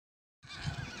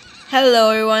Hello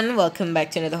everyone, welcome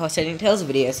back to another Horse Riding Tales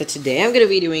video. So today I'm going to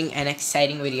be doing an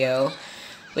exciting video,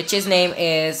 which his name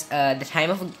is the time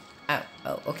of,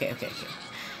 okay.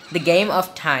 The game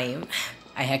of time.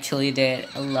 I actually did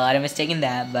a lot of mistake in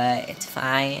that, but it's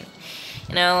fine.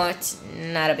 You know, it's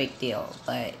not a big deal,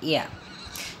 but yeah.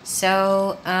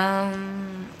 So,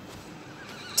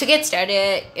 to get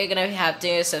started, you're going to have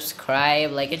to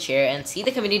subscribe, like and share, and see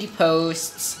the community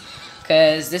posts.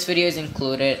 Because this video is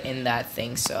included in that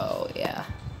thing, so yeah.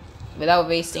 Without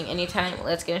wasting any time,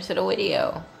 let's get into the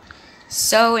video.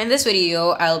 So in this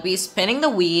video, I'll be spinning the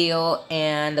wheel,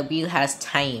 and the wheel has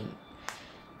time.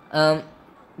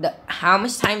 How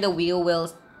much time the wheel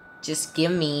will just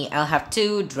give me, I'll have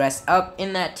to dress up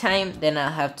in that time, then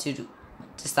I'll have to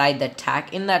decide the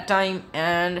tack in that time,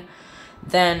 and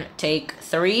then take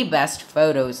 3 best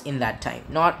photos in that time.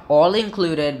 Not all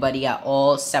included, but yeah,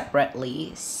 all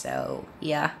separately. So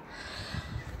yeah,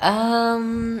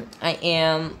 I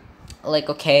am like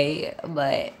okay,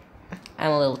 but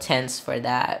I'm a little tense for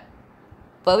that,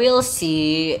 but we'll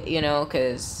see, you know,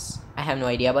 because I have no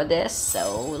idea about this.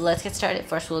 So let's get started.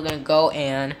 First we're gonna go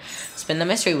and spin the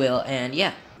mystery wheel, and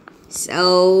yeah,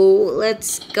 so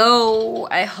let's go.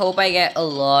 I hope I get a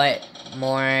lot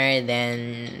more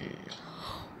than,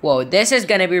 whoa, this is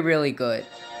gonna be really good.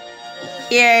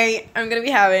 Yay, I'm gonna be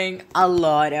having a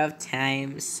lot of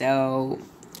time, so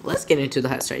let's get into the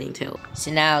Horse Riding Tale.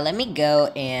 So now let me go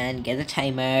and get the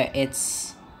timer.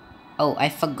 It's, oh, I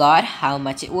forgot how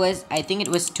much it was. I think it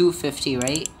was 250,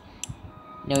 right?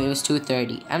 No, it was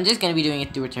 230. I'm just gonna be doing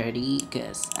it 230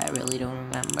 because I really don't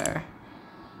remember.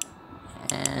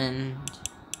 And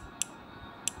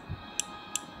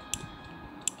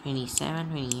 27,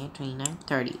 28, 29,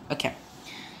 30. Okay.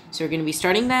 So we're gonna be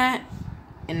starting that,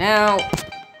 and now,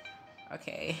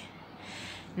 okay,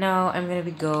 now I'm gonna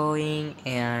be going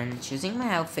and choosing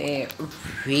my outfit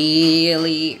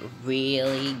really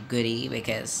goody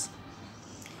because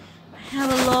I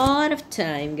have a lot of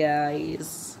time,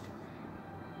 guys.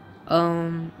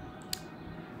 Mostly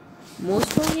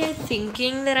I'm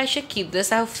thinking that I should keep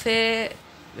this outfit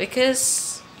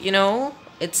because, you know,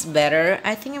 it's better.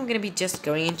 I think I'm gonna be just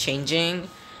going and changing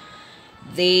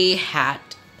the hat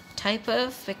type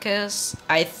of, because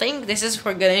I think this is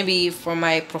gonna be for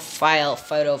my profile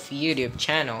photo of YouTube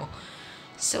channel,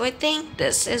 so I think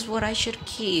this is what I should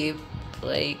keep,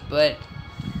 like, but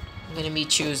I'm gonna be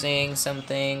choosing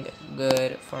something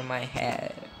good for my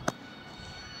head,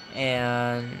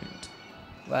 and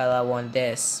well, I want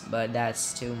this, but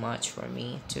that's too much for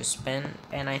me to spend,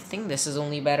 and I think this is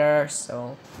only better,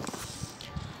 so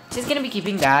just gonna be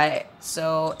keeping that.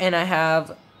 So, and I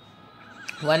have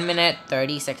 1 minute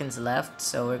 30 seconds left,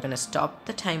 so we're gonna stop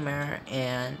the timer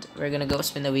and we're gonna go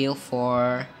spin the wheel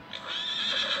for,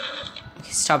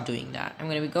 okay, stop doing that. I'm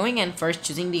gonna be going and first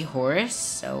choosing the horse,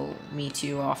 so meet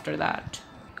you after that.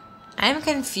 I'm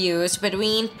confused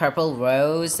between Purple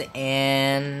Rose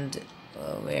and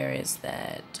where is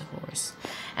that horse,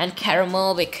 and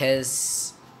Caramel,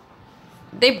 because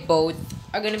they both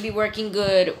are gonna be working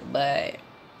good, but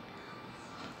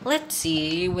let's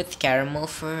see with Caramel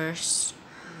first.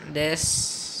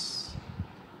 This,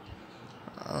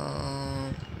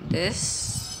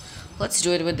 let's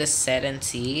do it with this set and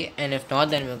see, and if not,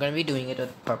 then we're gonna be doing it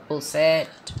with purple set.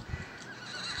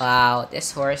 Wow,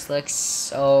 this horse looks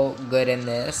so good in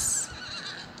this.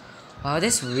 Wow,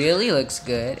 this really looks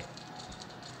good.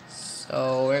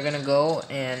 So we're gonna go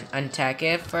and untack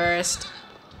it first,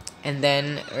 and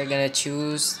then we're gonna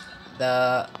choose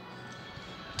the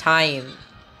time.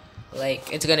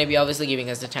 Like, it's gonna be obviously giving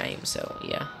us the time, so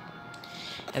yeah.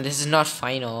 And this is not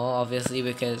final, obviously,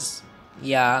 because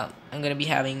yeah, I'm gonna be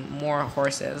having more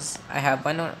horses. I have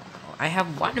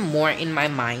one more in my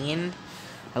mind.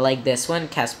 I like this one,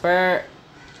 Casper.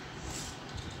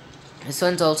 This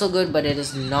one's also good, but it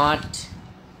is not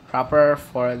proper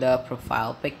for the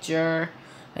profile picture.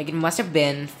 Like, it must have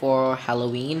been for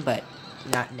Halloween, but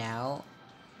not now.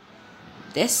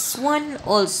 This one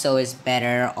also is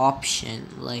better option,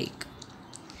 like,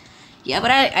 yeah, but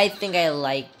I think I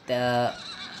like the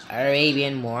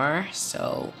Arabian more,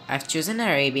 so I've chosen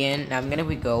Arabian. Now I'm gonna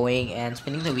be going and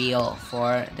spinning the wheel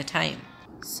for the time.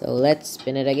 So let's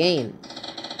spin it again.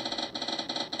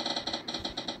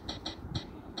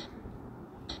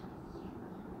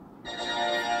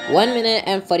 One minute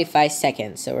and 45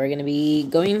 seconds. So we're gonna be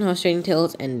going in Horse Riding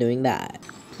Tales and doing that.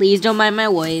 Please don't mind my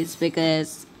voice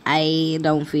because I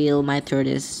don't feel my throat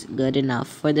is good enough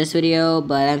for this video,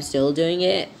 but I'm still doing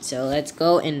it. So let's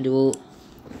go and do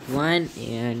 1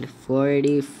 and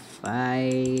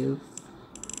 45.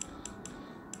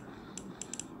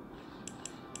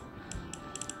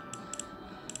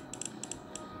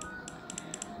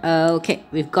 Okay,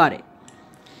 we've got it.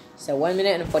 So 1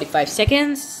 minute and 45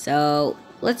 seconds. So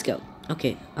let's go.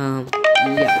 Okay.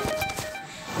 Yeah.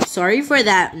 Sorry for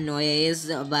that noise,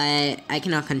 but I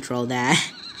cannot control that.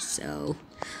 So,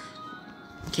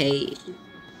 okay.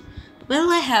 Well,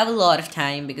 I have a lot of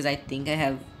time because I think I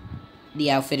have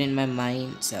the outfit in my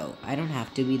mind, so I don't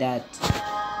have to be that,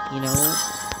 you know.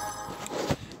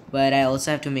 But I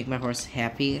also have to make my horse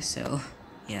happy, so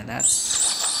yeah, that's...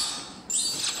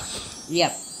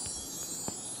 Yep.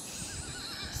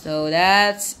 So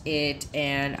that's it,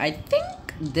 and I think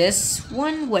this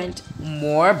one went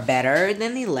more better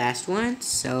than the last one,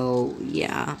 so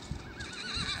yeah.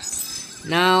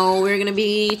 Now we're gonna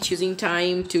be choosing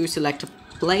time to select a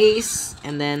place,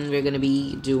 and then we're gonna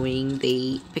be doing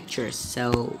the pictures.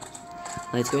 So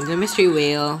let's go into the mystery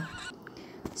wheel.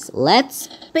 So let's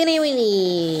spin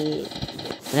it.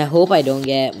 And I hope I don't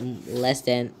get less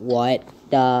than... What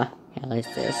the hell is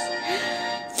this?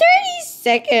 30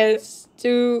 seconds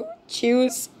to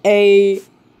choose a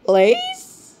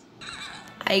place.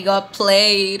 I got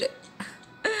played.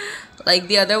 Like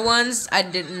the other ones, I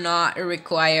did not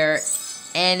require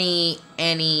any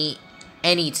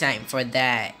time for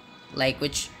that. Like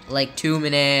 2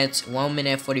 minutes, 1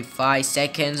 minute 45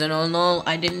 seconds, and all.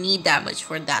 I didn't need that much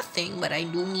for that thing, but I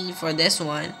do need for this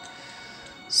one.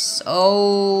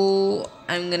 So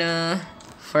I'm gonna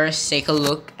first take a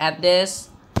look at this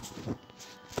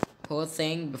whole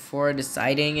thing before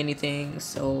deciding anything.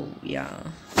 So yeah.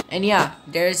 And yeah,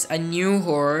 there's a new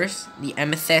horse. The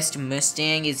Amethyst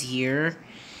Mustang is here,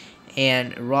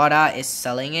 and Rhoda is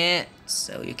selling it.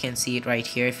 So you can see it right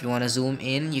here. If you want to zoom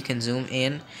in, you can zoom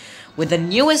in with the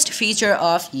newest feature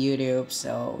of YouTube.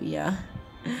 So yeah,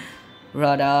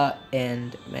 Rhoda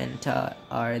and Menta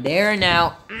are there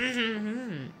now.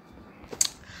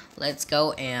 Let's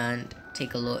go and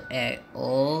take a look at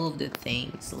all of the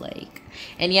things, like,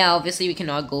 and yeah, obviously we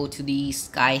cannot go to the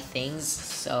sky things,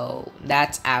 so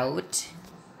that's out.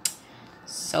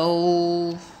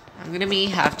 So I'm gonna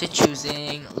have to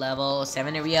choosing level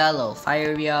 7 area, level 5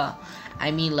 area,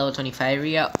 level 25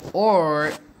 area,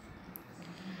 or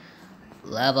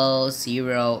level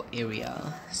 0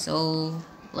 area. So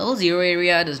level 0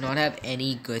 area does not have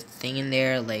any good thing in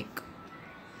there, like,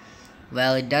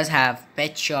 well, it does have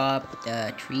pet shop,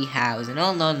 the tree house, and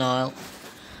all, no.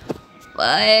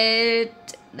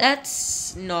 But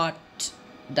that's not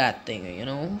that thing, you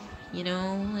know,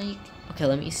 like, okay,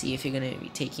 let me see if you're gonna be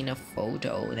taking a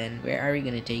photo. Then where are we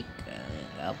gonna take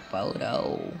a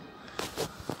photo?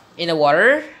 In the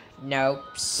water? Nope.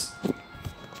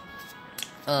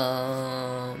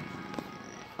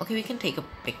 Okay, we can take a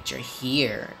picture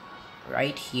here,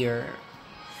 right here.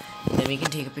 Then we can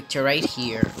take a picture right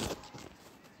here.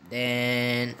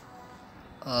 Then,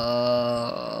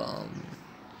 I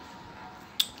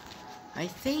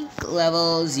think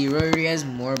level 0 area is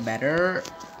more better.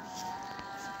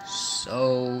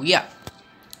 So, yeah.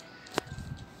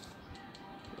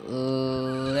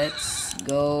 Let's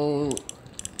go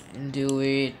and do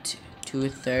it to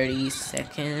 30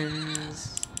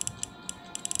 seconds.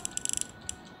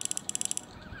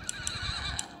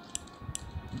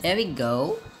 There we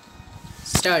go.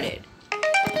 Started.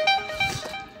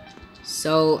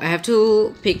 So I have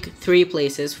to pick 3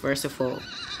 places first of all.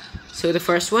 So the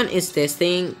first one is this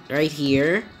thing right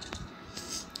here.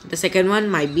 The second one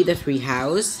might be the tree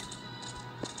house.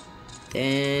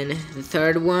 Then the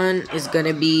third one is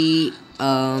gonna be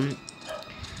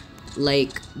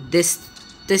like this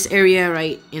area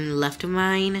right in left of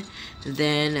mine.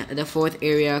 Then the fourth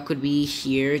area could be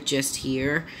here, just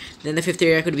here. Then the fifth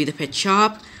area could be the pet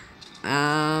shop.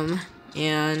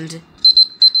 And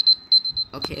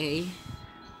okay.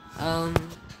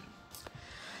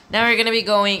 Now we're gonna be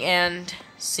going and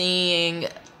seeing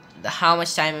how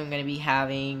much time I'm gonna be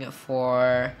having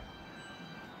for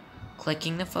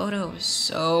clicking the photos.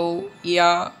 So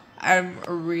yeah, I'm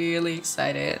really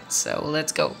excited. So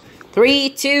let's go. 3,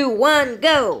 2, 1,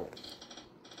 go!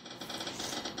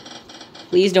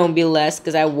 Please don't be less,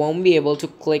 because I won't be able to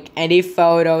click any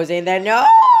photos in there. No!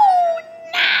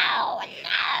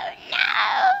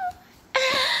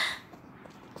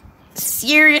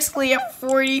 Seriously, at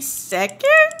 40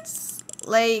 seconds?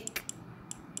 Like,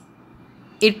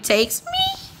 it takes me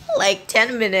like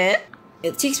 10 minutes.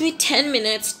 It takes me 10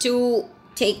 minutes to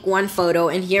take one photo,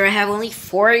 and here I have only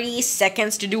 40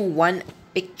 seconds to do one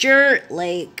picture.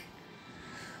 Like,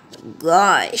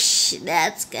 gosh,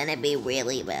 that's gonna be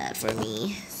really bad for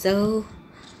me. So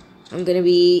I'm gonna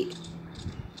be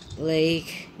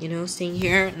like, staying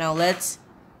here. Now let's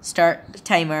start the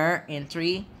timer in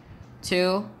 3,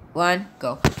 2, 1,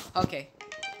 go. Okay.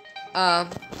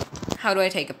 How do I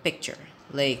take a picture?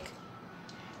 Like,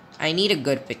 I need a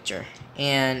good picture,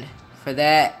 and for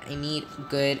that I need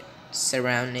good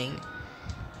surrounding.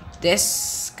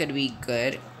 This could be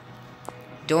good.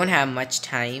 Don't have much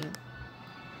time.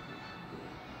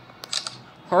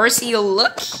 Horsey,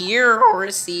 look here,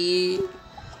 Horsey.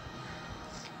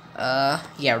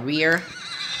 Yeah, rear.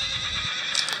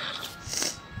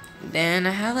 Then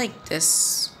I have like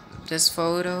this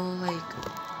photo, like,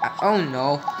 oh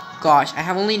no, gosh, I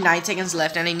have only 9 seconds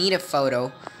left and I need a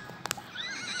photo.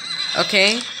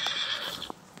 Okay,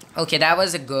 that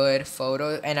was a good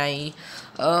photo, and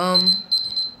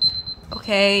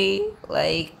okay,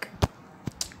 like,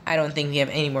 I don't think we have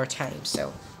any more time,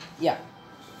 so, yeah.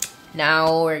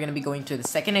 Now we're gonna be going to the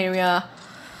second area.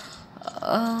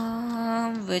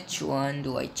 Which one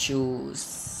do I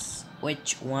choose?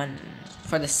 Which one?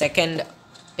 For the second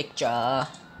picture.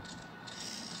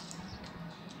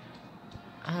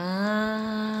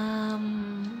 I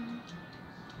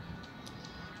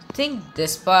think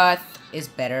this path is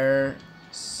better.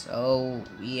 So,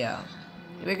 yeah.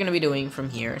 We're gonna be doing from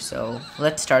here. So,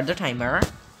 let's start the timer.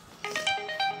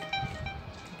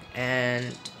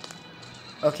 And,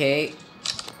 okay.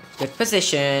 Good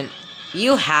position.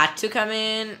 You had to come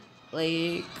in.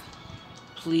 Like,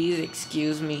 please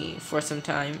excuse me for some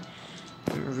time.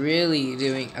 I'm really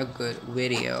doing a good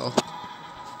video.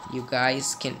 You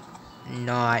guys can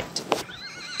not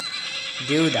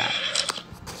do that.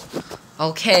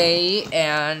 Okay,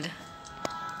 and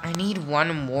I need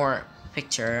one more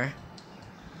picture.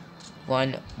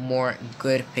 One more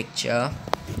good picture.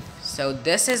 So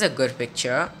this is a good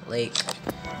picture. Like,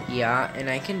 yeah, and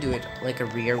I can do it like a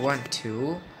rear one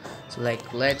too. So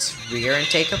like, let's rear and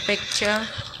take a picture.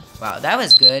 Wow, that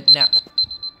was good. Now,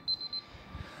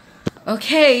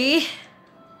 okay.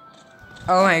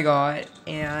 Oh my god,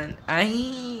 and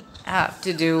I have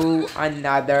to do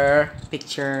another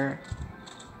picture.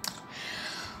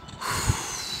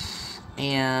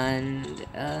 And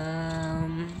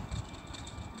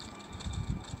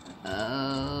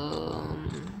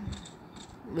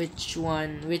which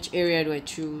one? Which area do I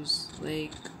choose?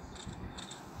 Like,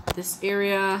 this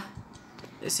area.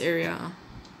 This area.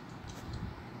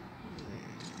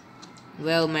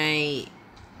 Well, my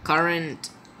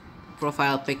current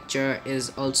profile picture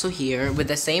is also here with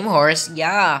the same horse.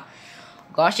 Yeah,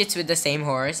 gosh, it's with the same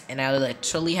horse, and I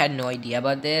literally had no idea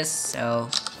about this. So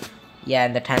yeah,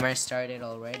 and the timer started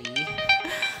already.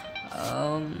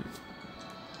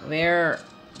 Where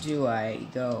do I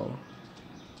go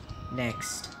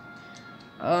next?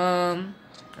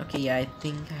 Okay, yeah, I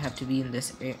think I have to be in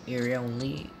this area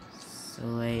only. So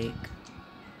like,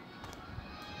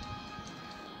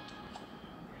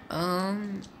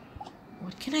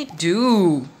 what can I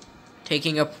do?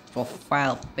 Taking a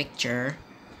profile picture.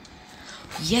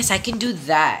 Yes, I can do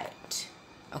that.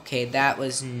 Okay, that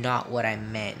was not what I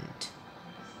meant.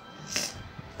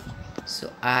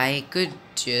 So I could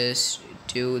just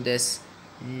do this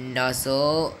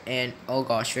nozzle and, oh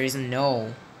gosh, there is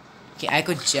no. Okay, I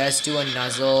could just do a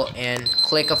nozzle and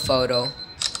click a photo.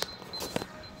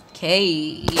 Okay,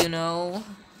 you know,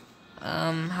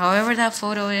 however that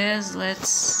photo is,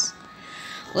 let's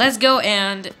go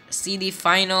and see the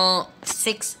final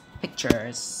 6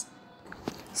 pictures.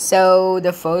 So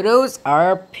the photos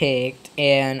are picked,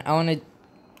 and I want to,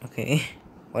 okay,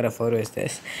 what a photo is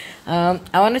this? I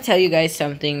want to tell you guys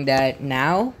something, that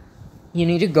now you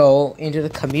need to go into the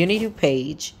community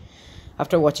page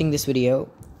after watching this video.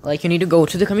 Like, you need to go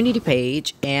to the community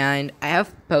page, and I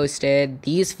have posted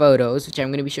these photos, which I'm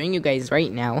going to be showing you guys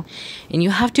right now, and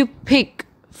you have to pick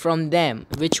from them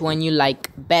which one you like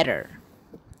better.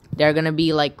 There are going to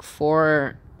be like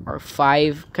 4 or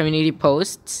 5 community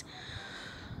posts.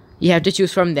 You have to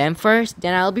choose from them first.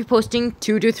 Then I'll be posting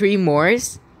 2 to 3 more.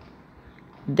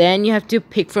 Then you have to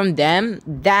pick from them.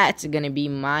 That's going to be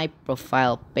my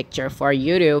profile picture for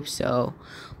YouTube. So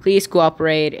please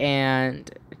cooperate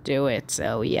and do it.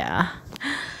 So yeah,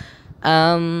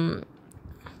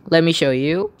 let me show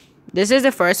you. This is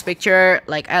the first picture.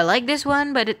 Like, I like this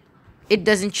one, but it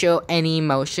doesn't show any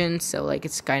emotion, so like,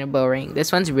 it's kind of boring.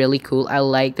 This one's really cool. I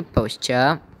like the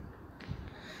posture.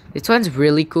 This one's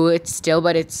really cool. It's still,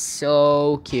 but it's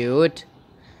so cute.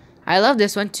 I love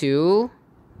this one too.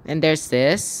 And there's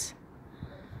this.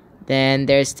 Then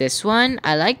there's this one.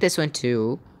 I like this one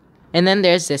too. And then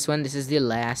there's this one. This is the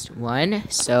last one.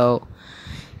 So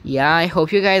yeah, I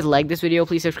hope you guys like this video.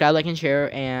 Please subscribe, like, and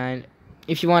share. And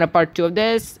if you want a part 2 of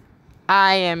this,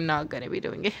 I am not gonna be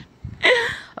doing it.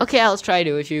 Okay, I'll try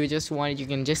to. If you just want it, you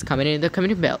can just comment in the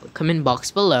comment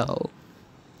box below.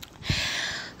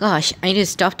 Gosh, I need to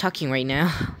stop talking right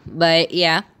now. But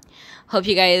yeah, hope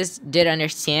you guys did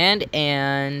understand.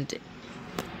 And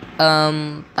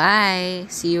Bye.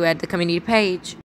 See you at the community page.